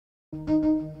My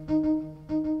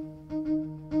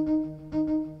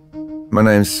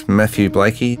name's Matthew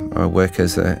Blaikie. I work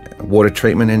as a water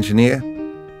treatment engineer.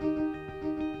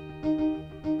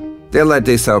 The Adelaide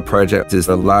Desal project is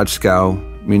a large-scale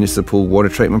municipal water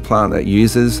treatment plant that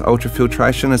uses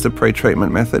ultrafiltration as a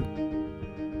pre-treatment method.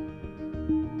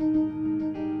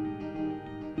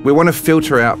 We want to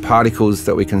filter out particles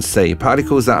that we can see,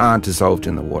 particles that aren't dissolved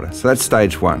in the water. So that's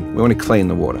stage one. We want to clean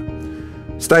the water.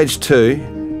 Stage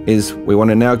two is we want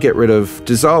to now get rid of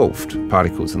dissolved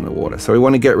particles in the water. So we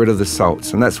want to get rid of the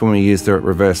salts, and that's when we use the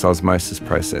reverse osmosis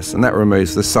process, and that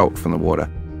removes the salt from the water.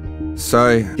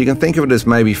 So you can think of it as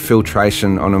maybe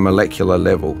filtration on a molecular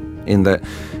level, in that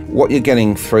what you're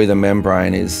getting through the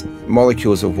membrane is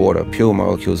molecules of water, pure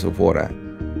molecules of water.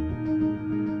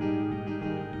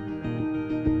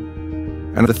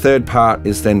 And the third part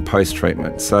is then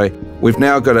post-treatment. So we've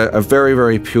now got a very,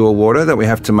 very pure water that we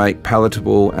have to make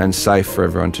palatable and safe for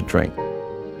everyone to drink.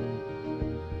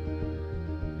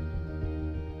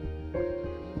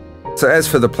 So as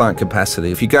for the plant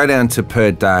capacity, if you go down to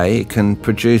per day, it can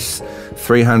produce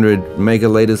 300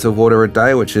 megalitres of water a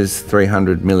day, which is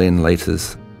 300 million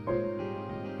litres.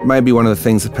 Maybe one of the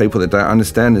things that people that don't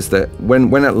understand is that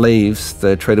when it leaves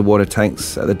the treated water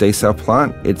tanks at the desal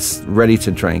plant, it's ready to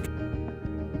drink.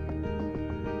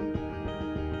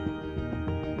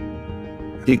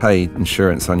 You pay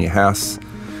insurance on your house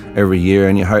every year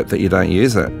and you hope that you don't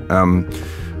use it.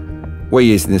 We're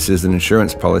using this as an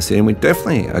insurance policy and we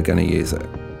definitely are going to use it.